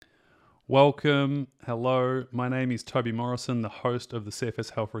Welcome. Hello. My name is Toby Morrison, the host of the CFS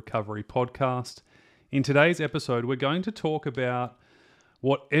Health Recovery podcast. In today's episode, we're going to talk about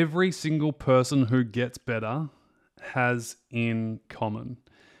what every single person who gets better has in common.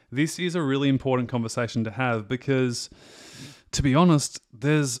 This is a really important conversation to have because, to be honest,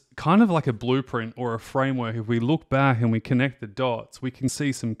 there's kind of like a blueprint or a framework. If we look back and we connect the dots, we can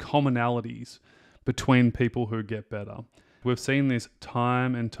see some commonalities between people who get better. We've seen this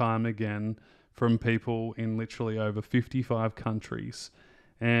time and time again from people in literally over 55 countries.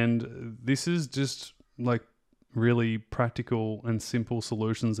 And this is just like really practical and simple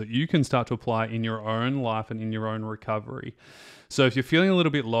solutions that you can start to apply in your own life and in your own recovery. So if you're feeling a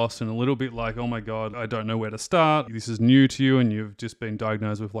little bit lost and a little bit like, oh my God, I don't know where to start, this is new to you and you've just been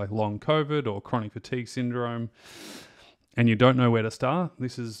diagnosed with like long COVID or chronic fatigue syndrome and you don't know where to start,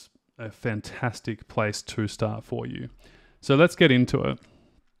 this is a fantastic place to start for you. So let's get into it.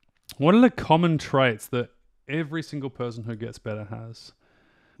 What are the common traits that every single person who gets better has?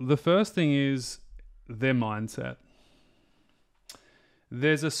 The first thing is their mindset.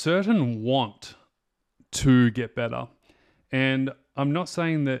 There's a certain want to get better. And I'm not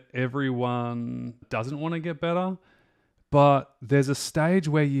saying that everyone doesn't want to get better, but there's a stage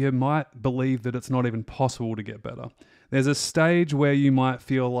where you might believe that it's not even possible to get better. There's a stage where you might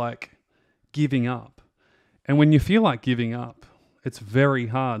feel like giving up. And when you feel like giving up, it's very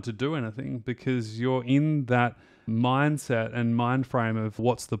hard to do anything because you're in that mindset and mind frame of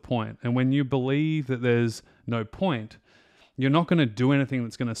what's the point. And when you believe that there's no point, you're not going to do anything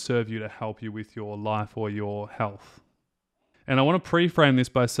that's going to serve you to help you with your life or your health. And I want to pre-frame this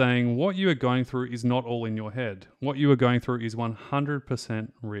by saying what you are going through is not all in your head. What you are going through is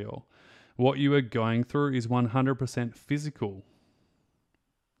 100% real. What you are going through is 100% physical.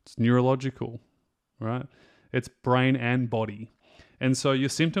 It's neurological, right? It's brain and body. And so your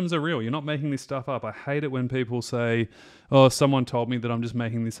symptoms are real. You're not making this stuff up. I hate it when people say, oh, someone told me that I'm just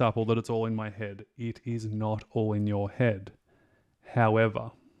making this up or that it's all in my head. It is not all in your head.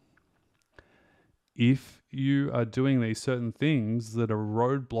 However, if you are doing these certain things that are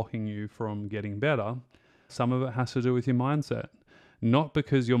roadblocking you from getting better, some of it has to do with your mindset. Not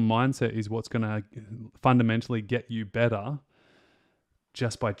because your mindset is what's going to fundamentally get you better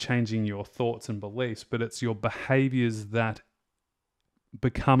just by changing your thoughts and beliefs, but it's your behaviors that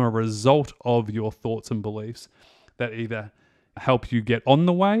become a result of your thoughts and beliefs that either help you get on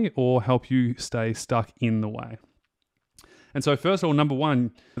the way or help you stay stuck in the way. And so first of all, number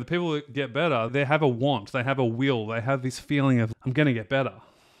one, the people that get better, they have a want, they have a will, they have this feeling of, I'm going to get better.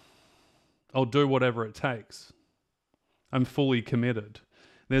 I'll do whatever it takes. I'm fully committed.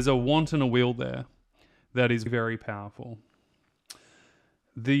 There's a want and a will there that is very powerful.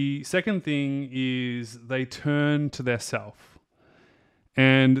 The second thing is they turn to their self.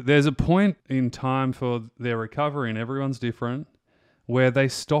 And there's a point in time for their recovery, and everyone's different, where they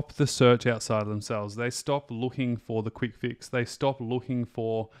stop the search outside of themselves. They stop looking for the quick fix. They stop looking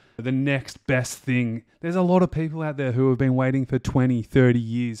for the next best thing. There's a lot of people out there who have been waiting for 20, 30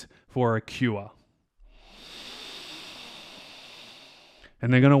 years for a cure.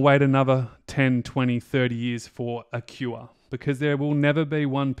 And they're going to wait another 10, 20, 30 years for a cure because there will never be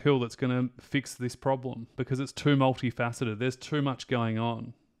one pill that's going to fix this problem because it's too multifaceted. There's too much going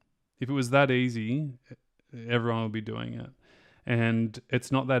on. If it was that easy, everyone would be doing it. And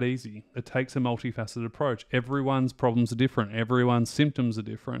it's not that easy. It takes a multifaceted approach. Everyone's problems are different. Everyone's symptoms are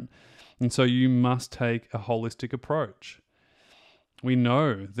different. And so you must take a holistic approach. We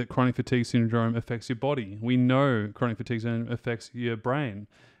know that chronic fatigue syndrome affects your body. We know chronic fatigue syndrome affects your brain.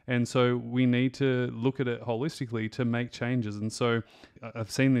 And so we need to look at it holistically to make changes. And so I've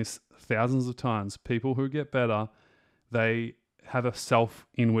seen this thousands of times. People who get better, they have a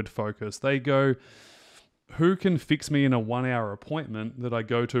self-inward focus. They go, who can fix me in a 1-hour appointment that I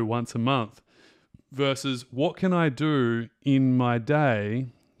go to once a month versus what can I do in my day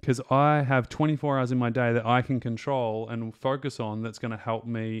because I have 24 hours in my day that I can control and focus on that's going to help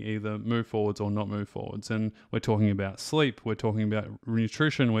me either move forwards or not move forwards. And we're talking about sleep, we're talking about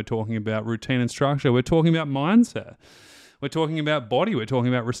nutrition, we're talking about routine and structure, we're talking about mindset, we're talking about body, we're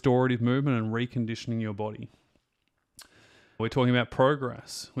talking about restorative movement and reconditioning your body. We're talking about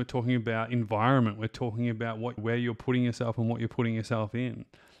progress, we're talking about environment, we're talking about where you're putting yourself and what you're putting yourself in.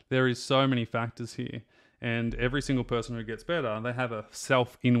 There is so many factors here. And every single person who gets better, they have a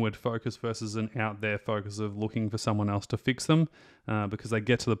self-inward focus versus an out-there focus of looking for someone else to fix them because they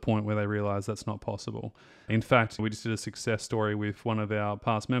get to the point where they realize that's not possible. In fact, we just did a success story with one of our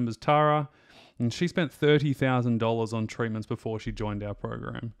past members, Tara, and she spent $30,000 on treatments before she joined our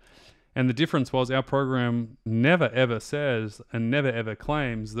program. And the difference was our program never ever says and never ever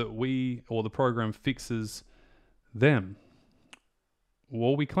claims that we or the program fixes them.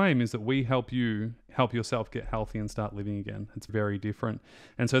 All we claim is that we help you help yourself get healthy and start living again. It's very different.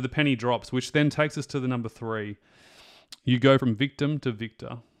 And so the penny drops, which then takes us to the number 3. You go from victim to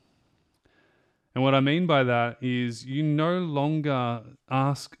victor. And what I mean by that is you no longer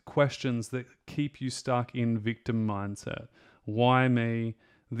ask questions that keep you stuck in victim mindset. Why me?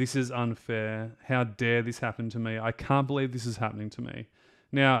 This is unfair. How dare this happen to me? I can't believe this is happening to me.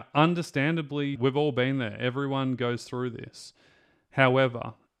 Now, understandably, we've all been there. Everyone goes through this.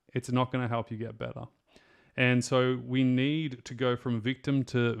 However, it's not going to help you get better. And so we need to go from victim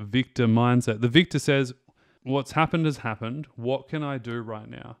to victor mindset. The victor says, what's happened has happened. What can I do right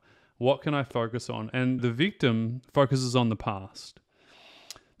now? What can I focus on? And the victim focuses on the past.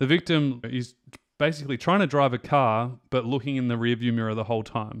 The victim is basically trying to drive a car, but looking in the rearview mirror the whole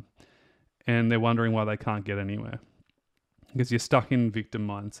time. And they're wondering why they can't get anywhere. Because you're stuck in victim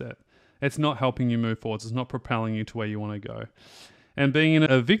mindset. It's not helping you move forwards. It's not propelling you to where you want to go. And being in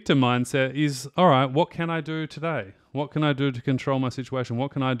a victim mindset is, all right, what can I do today? What can I do to control my situation?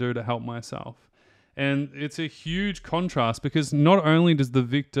 What can I do to help myself? And it's a huge contrast because not only does the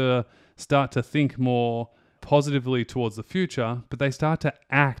victor start to think more positively towards the future, but they start to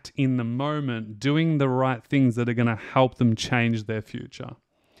act in the moment, doing the right things that are going to help them change their future.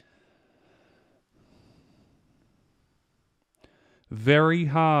 Very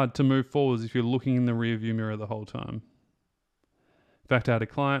hard to move forwards if you're looking in the rearview mirror the whole time. In fact, I had a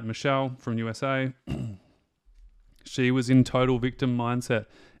client, Michelle from USA. She was in total victim mindset.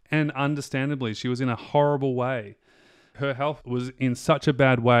 And understandably, she was in a horrible way. Her health was in such a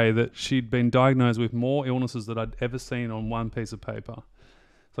bad way that she'd been diagnosed with more illnesses that I'd ever seen on one piece of paper.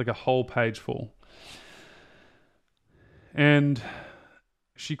 It's like a whole page full. And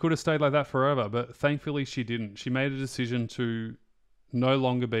she could have stayed like that forever, but thankfully she didn't. She made a decision to no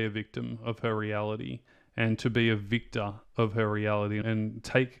longer be a victim of her reality and to be a victor of her reality and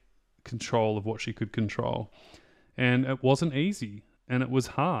take control of what she could control. And it wasn't easy and it was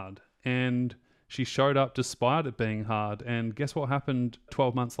hard. And she showed up despite it being hard. And guess what happened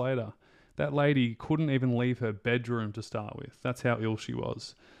 12 months later? That lady couldn't even leave her bedroom to start with. That's how ill she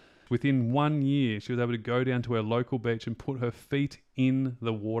was. Within 1 year, she was able to go down to her local beach and put her feet in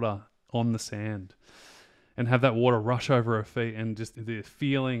the water on the sand and have that water rush over her feet, and just the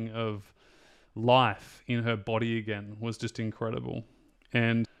feeling of life in her body again was just incredible.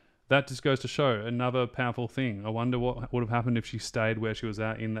 And that just goes to show another powerful thing. I wonder what would have happened if she stayed where she was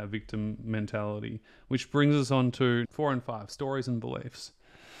at in that victim mentality. Which brings us on to 4 and 5, stories and beliefs.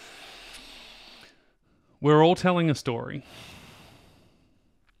 We're all telling a story.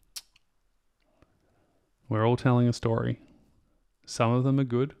 We're all telling a story. Some of them are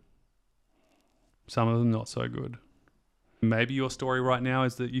good. Some of them not so good. Maybe your story right now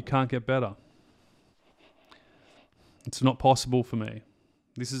is that you can't get better. It's not possible for me.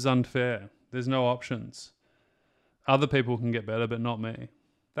 This is unfair. There's no options. Other people can get better, but not me.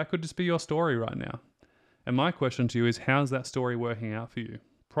 That could just be your story right now. And my question to you is, how's that story working out for you?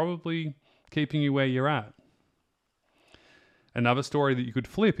 Probably keeping you where you're at. Another story that you could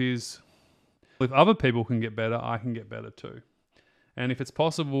flip is, if other people can get better, I can get better too. And if it's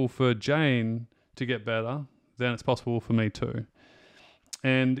possible for Jane to get better, then it's possible for me too.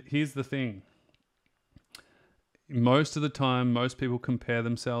 And here's the thing. Most of the time, most people compare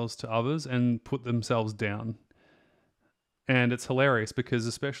themselves to others and put themselves down. And it's hilarious because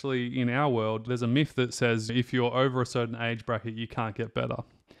especially in our world, there's a myth that says if you're over a certain age bracket, you can't get better.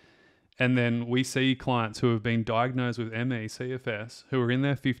 And then we see clients who have been diagnosed with ME, CFS, who are in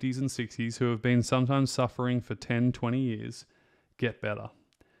their 50s and 60s, who have been sometimes suffering for 10, 20 years, get better.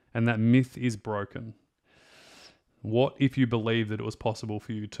 And that myth is broken. What if you believe that it was possible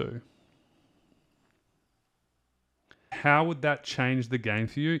for you too? How would that change the game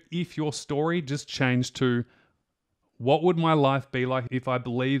for you if your story just changed to, what would my life be like if I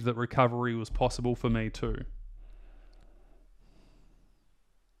believed that recovery was possible for me too?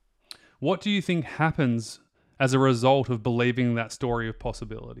 What do you think happens as a result of believing that story of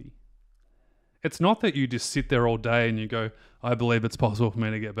possibility? It's not that you just sit there all day and you go, I believe it's possible for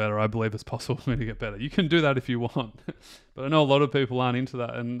me to get better. I believe it's possible for me to get better. You can do that if you want. But I know a lot of people aren't into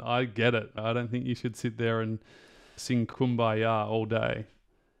that, and I get it. I don't think you should sit there and sing Kumbaya all day.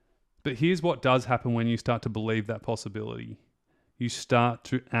 But here's what does happen when you start to believe that possibility. You start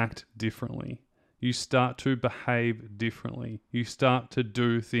to act differently. You start to behave differently. You start to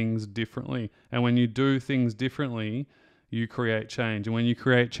do things differently. And when you do things differently, you create change. And when you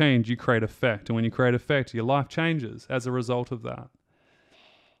create change, you create effect. And when you create effect, your life changes as a result of that.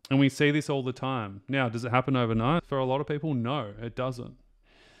 And we see this all the time. Now, does it happen overnight? For a lot of people, no, it doesn't.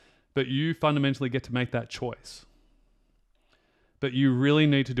 But you fundamentally get to make that choice. But you really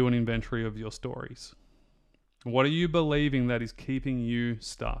need to do an inventory of your stories. What are you believing that is keeping you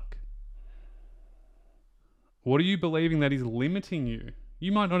stuck? What are you believing that is limiting you?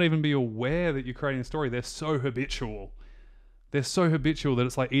 You might not even be aware that you're creating a story. They're so habitual. They're so habitual that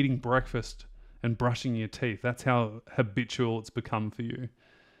it's like eating breakfast and brushing your teeth. That's how habitual it's become for you.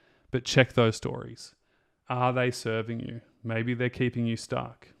 But check those stories. Are they serving you? Maybe they're keeping you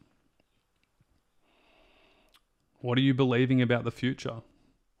stuck. What are you believing about the future?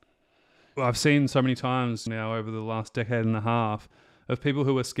 Well, I've seen so many times now over the last decade and a half of people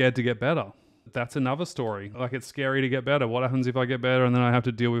who are scared to get better. That's another story. Like, it's scary to get better. What happens if I get better and then I have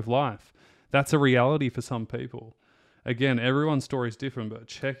to deal with life? That's a reality for some people. Again, everyone's story is different, but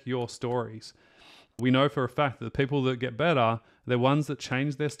check your stories. We know for a fact that the people that get better, they're ones that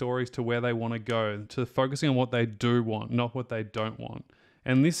change their stories to where they want to go, to focusing on what they do want, not what they don't want.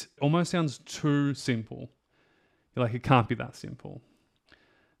 And this almost sounds too simple. You're like, it can't be that simple.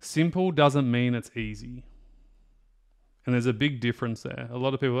 Simple doesn't mean it's easy. And there's a big difference there. A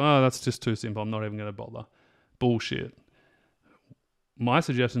lot of people, oh, that's just too simple. I'm not even going to bother. Bullshit. My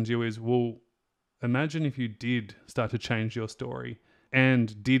suggestion to you is, well, imagine if you did start to change your story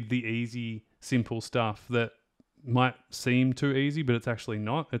and did the easy, simple stuff that might seem too easy, but it's actually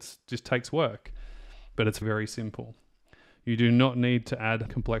not. It just takes work, but it's very simple. You do not need to add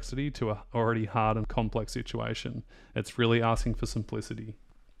complexity to an already hard and complex situation. It's really asking for simplicity.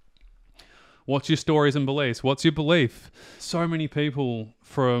 What's your stories and beliefs? What's your belief? So many people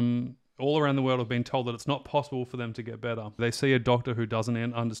from all around the world have been told that it's not possible for them to get better. They see a doctor who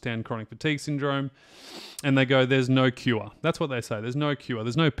doesn't understand chronic fatigue syndrome and they go, there's no cure. That's what they say. There's no cure.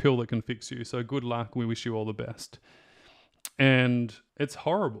 There's no pill that can fix you. So good luck. We wish you all the best. And it's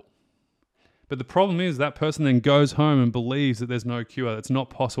horrible. But the problem is that person then goes home and believes that there's no cure. It's not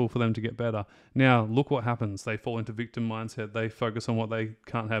possible for them to get better. Now, look what happens. They fall into victim mindset. They focus on what they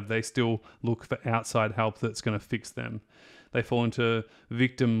can't have. They still look for outside help that's going to fix them. They fall into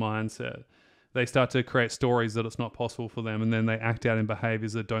victim mindset. They start to create stories that it's not possible for them, and then they act out in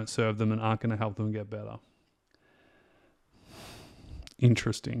behaviors that don't serve them and aren't going to help them get better.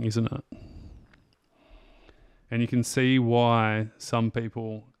 Interesting, isn't it? And you can see why some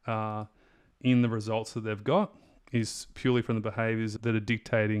people are in the results that they've got is purely from the behaviors that are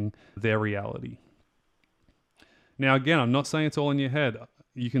dictating their reality. Now, again, I'm not saying it's all in your head.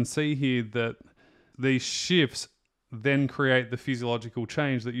 You can see here that these shifts then create the physiological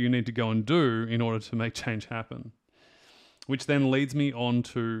change that you need to go and do in order to make change happen, which then leads me on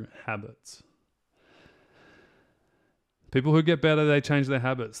to habits. People who get better, they change their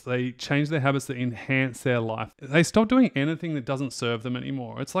habits. They change their habits that enhance their life. They stop doing anything that doesn't serve them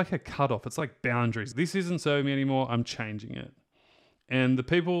anymore. It's like a cutoff. It's like boundaries. This isn't serving me anymore. I'm changing it. And the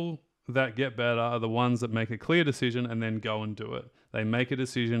people that get better are the ones that make a clear decision and then go and do it. They make a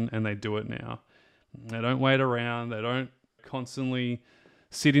decision and they do it now. They don't wait around. They don't constantly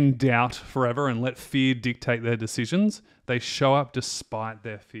sit in doubt forever and let fear dictate their decisions. They show up despite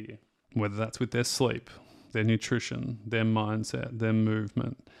their fear, whether that's with their sleep, their nutrition, their mindset, their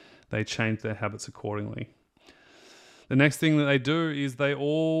movement. They change their habits accordingly. The next thing that they do is they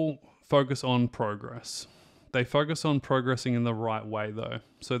all focus on progress. They focus on progressing in the right way though.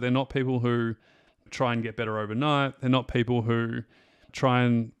 So they're not people who try and get better overnight. They're not people who try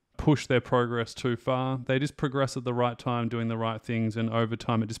and push their progress too far. They just progress at the right time, doing the right things, and over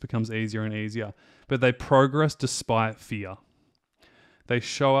time it just becomes easier and easier. But they progress despite fear. They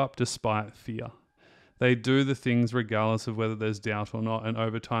show up despite fear. They do the things regardless of whether there's doubt or not, and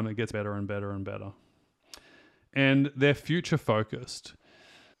over time it gets better and better and better. And they're future focused.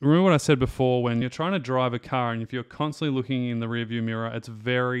 Remember what I said before, when you're trying to drive a car and if you're constantly looking in the rearview mirror, it's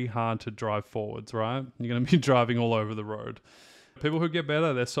very hard to drive forwards, right? You're going to be driving all over the road. People who get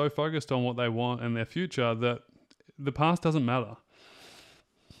better, they're so focused on what they want and their future that the past doesn't matter.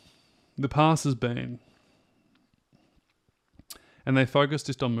 The past has been. And they focus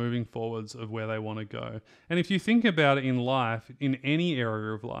just on moving forwards of where they want to go. And if you think about it in life, in any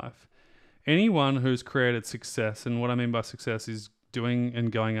area of life, anyone who's created success, and what I mean by success is doing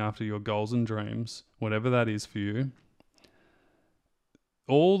and going after your goals and dreams, whatever that is for you,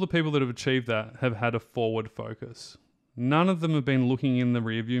 all the people that have achieved that have had a forward focus. None of them have been looking in the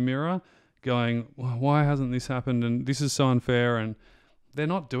rearview mirror going, well, why hasn't this happened? And this is so unfair. And they're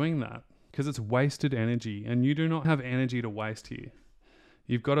not doing that because it's wasted energy, and you do not have energy to waste here.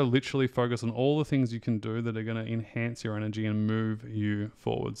 You've got to literally focus on all the things you can do that are going to enhance your energy and move you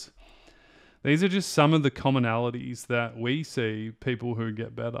forwards. These are just some of the commonalities that we see people who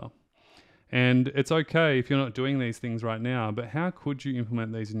get better. And it's okay if you're not doing these things right now, but how could you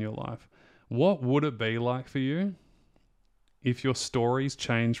implement these in your life? What would it be like for you if your stories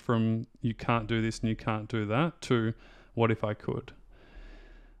change from you can't do this and you can't do that to what if I could?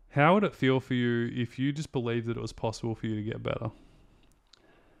 How would it feel for you if you just believed that it was possible for you to get better?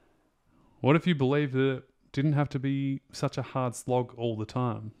 What if you believed that it didn't have to be such a hard slog all the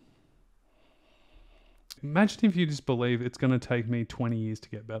time? Imagine if you just believe it's going to take me 20 years to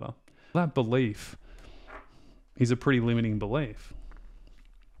get better. That belief is a pretty limiting belief.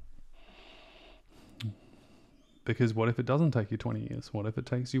 Because what if it doesn't take you 20 years? What if it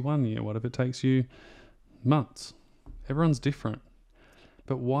takes you 1 year? What if it takes you months? Everyone's different.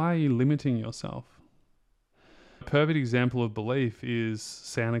 But why are you limiting yourself? A perfect example of belief is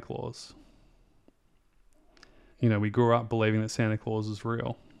Santa Claus. You know, we grew up believing that Santa Claus is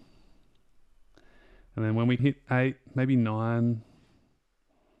real. And then when we hit 8, maybe 9,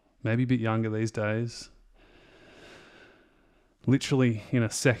 maybe a bit younger these days, literally in a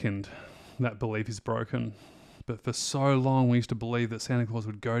second, that belief is broken. But for so long, we used to believe that Santa Claus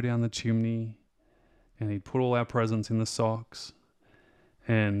would go down the chimney and he'd put all our presents in the socks.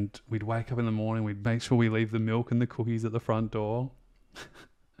 And we'd wake up in the morning, we'd make sure we leave the milk and the cookies at the front door.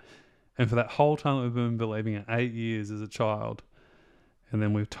 And for that whole time we've been believing it, 8 years as a child. And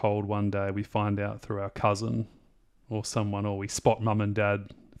then we're told one day, we find out through our cousin or someone, or we spot mum and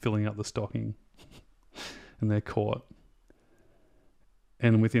dad filling up the stocking and they're caught.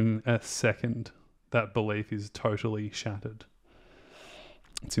 And within a second, that belief is totally shattered.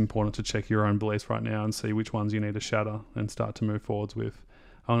 It's important to check your own beliefs right now and see which ones you need to shatter and start to move forwards with.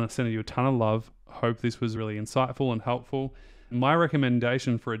 I want to send you a ton of love. Hope this was really insightful and helpful. My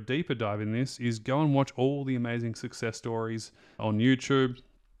recommendation for a deeper dive in this is go and watch all the amazing success stories on YouTube.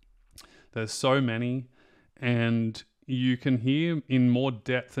 There's so many, and you can hear in more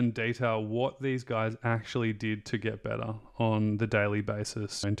depth and detail what these guys actually did to get better on the daily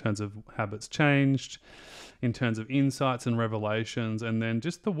basis in terms of habits changed, in terms of insights and revelations, and then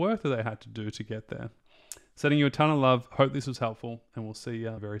just the work that they had to do to get there. Sending you a ton of love. Hope this was helpful, and we'll see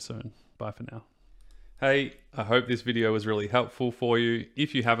you very soon. Bye for now. Hey, I hope this video was really helpful for you.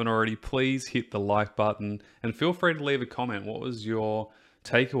 If you haven't already, please hit the like button and feel free to leave a comment. What was your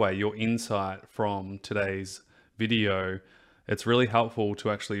takeaway, your insight from today's video? It's really helpful to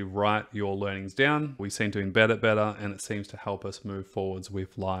actually write your learnings down. We seem to embed it better, and it seems to help us move forwards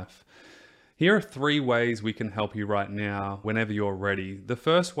with life. Here are 3 ways we can help you right now whenever you're ready. The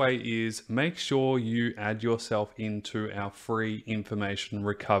first way is make sure you add yourself into our free information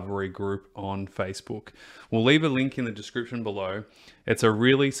recovery group on Facebook. We'll leave a link in the description below. It's a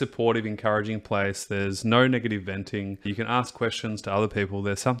really supportive, encouraging place. There's no negative venting. You can ask questions to other people.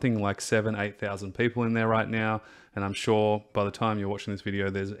 There's something like 7,000-8,000 people in there right now. And I'm sure by the time you're watching this video,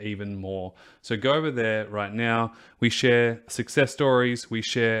 there's even more. So go over there right now. We share success stories. We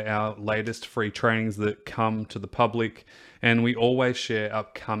share our latest free trainings that come to the public. And we always share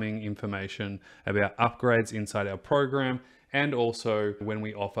upcoming information about upgrades inside our program. And also when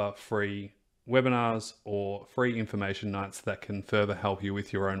we offer free webinars or free information nights that can further help you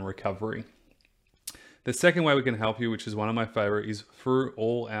with your own recovery. The second way we can help you, which is one of my favorite, is through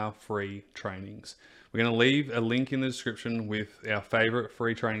all our free trainings. We're going to leave a link in the description with our favorite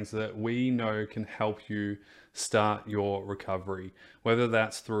free trainings that we know can help you start your recovery. Whether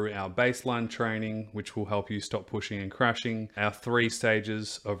that's through our baseline training, which will help you stop pushing and crashing, our 3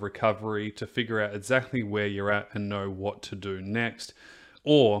 stages of recovery to figure out exactly where you're at and know what to do next.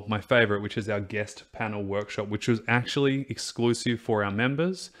 Or my favorite, which is our guest panel workshop, which was actually exclusive for our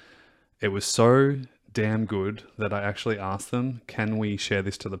members. It was so damn good that I actually asked them, can we share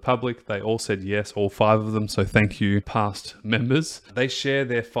this to the public? They all said yes, all 5 of them. So thank you, past members. They share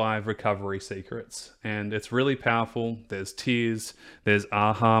their 5 recovery secrets, and it's really powerful. There's tears, there's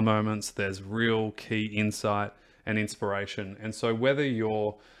aha moments, there's real key insight and inspiration. And so whether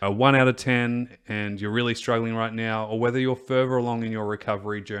you're a 1 out of 10 and you're really struggling right now, or whether you're further along in your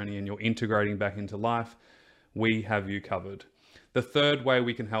recovery journey and you're integrating back into life, we have you covered. The third way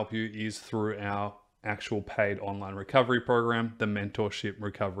we can help you is through our actual paid online recovery program, the Mentorship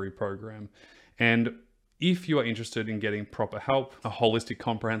Recovery Program. And if you are interested in getting proper help, a holistic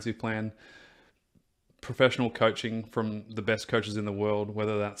comprehensive plan, professional coaching from the best coaches in the world,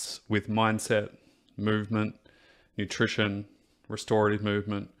 whether that's with mindset, movement, nutrition, restorative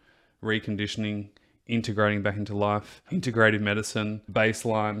movement, reconditioning, integrating back into life, integrative medicine,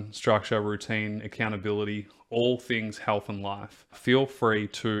 baseline, structure, routine, accountability, all things health and life. Feel free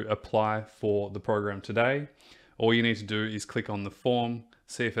to apply for the program today. All you need to do is click on the form,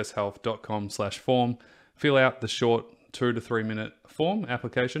 cfshealth.com/form. Fill out the short 2 to 3 minute form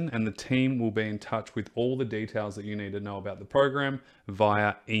application, and the team will be in touch with all the details that you need to know about the program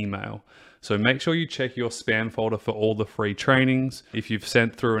via email. So make sure you check your spam folder for all the free trainings. If you've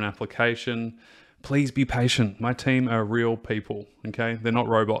sent through an application, please be patient. My team are real people, okay? They're not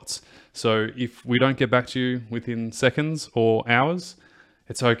robots. So if we don't get back to you within seconds or hours,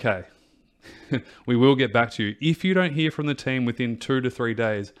 it's okay. We will get back to you. If you don't hear from the team within 2 to 3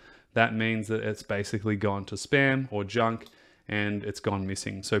 days, that means that it's basically gone to spam or junk and it's gone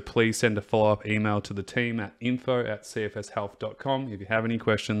missing. So please send a follow-up email to the team at info@cfshealth.com. If you have any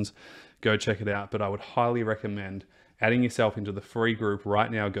questions, go check it out. But I would highly recommend adding yourself into the free group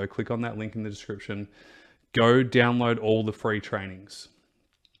right now. Go click on that link in the description. Go download all the free trainings.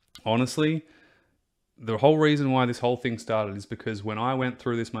 Honestly, the whole reason why this whole thing started is because when I went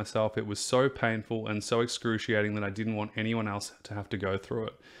through this myself, it was so painful and so excruciating that I didn't want anyone else to have to go through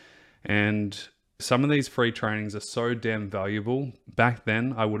it. And some of these free trainings are so damn valuable. Back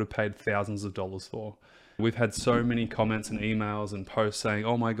then, I would have paid thousands of dollars for. We've had so many comments and emails and posts saying,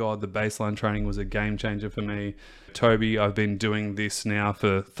 oh my God, the baseline training was a game changer for me. Toby, I've been doing this now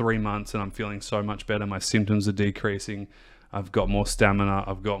for 3 months and I'm feeling so much better. My symptoms are decreasing. I've got more stamina.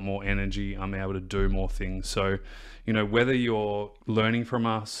 I've got more energy. I'm able to do more things. So, you know, whether you're learning from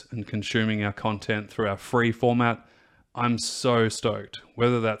us and consuming our content through our free format, I'm so stoked.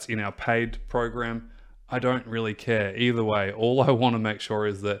 Whether that's in our paid program, I don't really care. Either way, all I want to make sure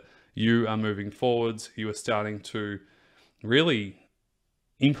is that you are moving forwards. You are starting to really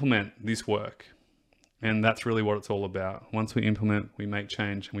implement this work. And that's really what it's all about. Once we implement, we make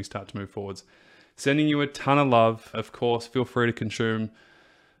change and we start to move forwards. Sending you a ton of love. Of course, feel free to consume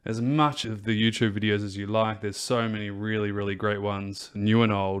as much of the YouTube videos as you like. There's so many really, really great ones, new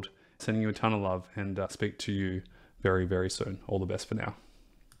and old. Sending you a ton of love and speak to you very, very soon. All the best for now.